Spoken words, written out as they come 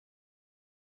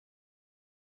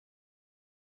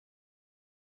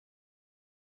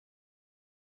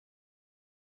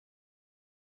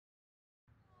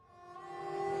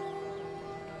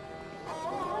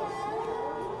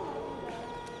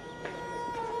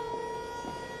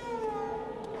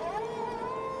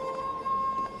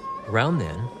Around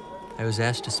then, I was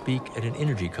asked to speak at an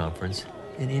energy conference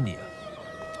in India.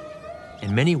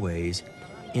 In many ways,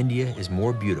 India is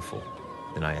more beautiful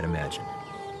than I had imagined.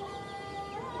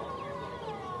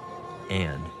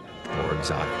 And more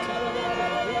exotic.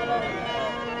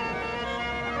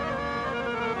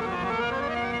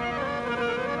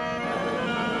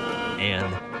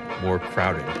 And more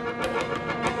crowded.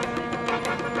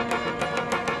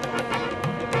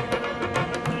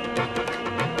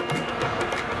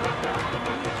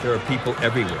 There are people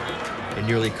everywhere, in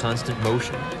nearly constant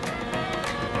motion.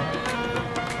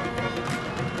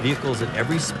 Vehicles at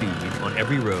every speed, on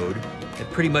every road, at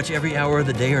pretty much every hour of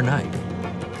the day or night.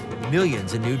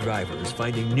 Millions of new drivers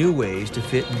finding new ways to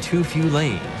fit in too few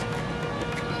lanes.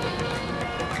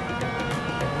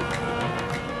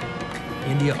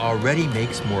 India already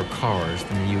makes more cars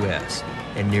than the US,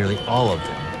 and nearly all of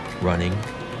them running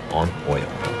on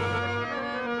oil.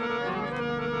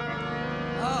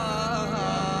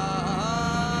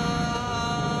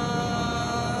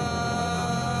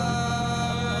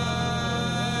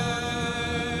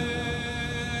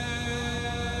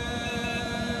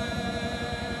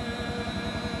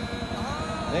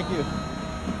 Thank you.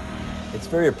 It's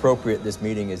very appropriate this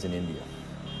meeting is in India.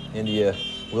 India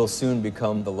will soon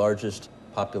become the largest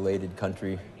populated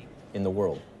country in the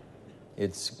world.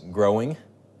 It's growing,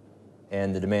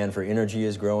 and the demand for energy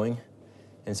is growing.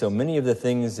 And so many of the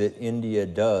things that India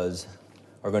does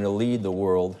are going to lead the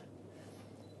world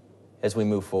as we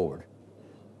move forward.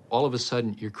 All of a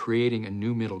sudden, you're creating a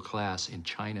new middle class in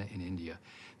China and India.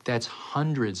 That's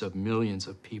hundreds of millions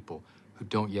of people who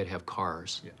don't yet have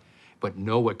cars. Yeah. But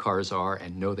know what cars are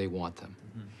and know they want them.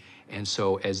 Mm-hmm. And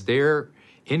so as their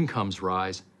incomes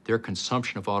rise, their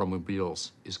consumption of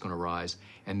automobiles is going to rise.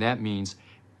 And that means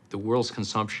the world's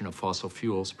consumption of fossil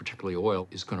fuels, particularly oil,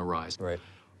 is going to rise. Right.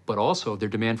 But also their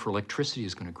demand for electricity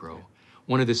is going to grow.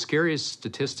 One of the scariest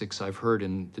statistics I've heard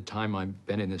in the time I've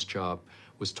been in this job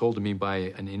was told to me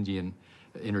by an Indian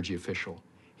energy official.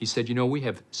 He said, you know, we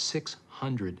have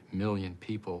 600 million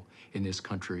people in this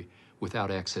country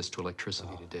without access to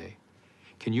electricity today.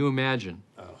 Can you imagine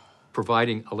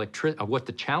providing what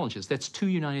the challenge is? That's 2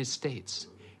 United States.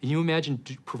 Can you imagine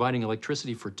providing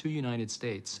electricity for 2 United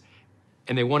States?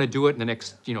 And they want to do it in the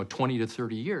next, 20 to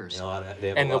 30 years.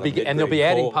 And they'll be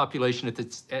adding population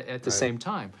at the same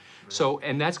time. So,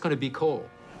 and that's going to be coal.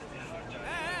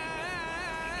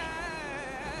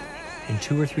 In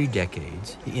 2 or 3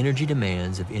 decades, the energy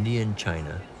demands of India and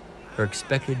China are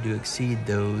expected to exceed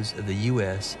those of the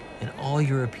US and all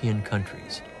European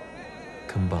countries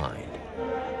combined.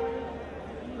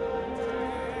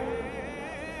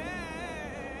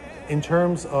 In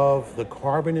terms of the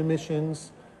carbon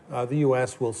emissions, the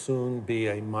U.S. will soon be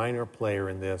a minor player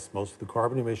in this. Most of the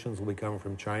carbon emissions will be coming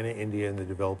from China, India, and the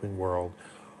developing world.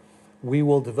 We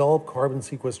will develop carbon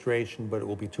sequestration, but it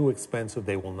will be too expensive.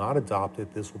 They will not adopt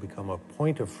it. This will become a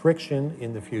point of friction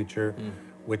in the future,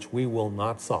 which we will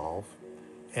not solve.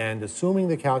 And assuming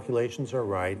the calculations are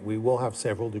right, we will have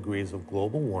several degrees of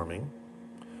global warming,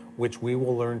 which we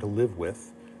will learn to live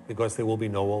with because there will be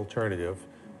no alternative.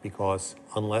 Because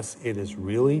unless it is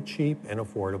really cheap and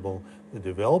affordable, the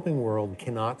developing world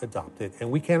cannot adopt it.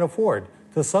 And we can't afford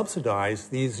to subsidize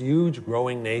these huge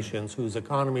growing nations whose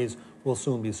economies will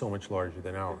soon be so much larger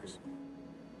than ours.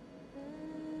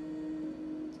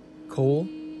 Coal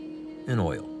and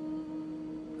oil,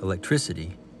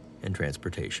 electricity and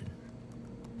transportation.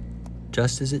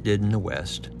 Just as it did in the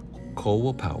West, coal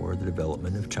will power the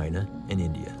development of China and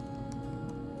India,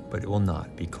 but it will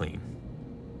not be clean.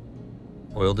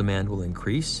 Oil demand will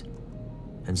increase,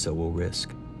 and so will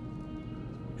risk,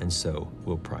 and so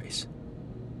will price.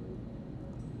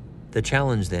 The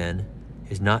challenge, then,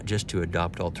 is not just to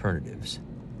adopt alternatives,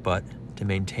 but to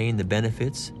maintain the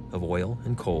benefits of oil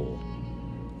and coal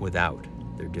without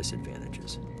their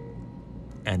disadvantages,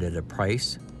 and at a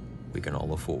price we can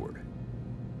all afford.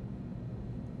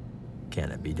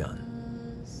 Can it be done?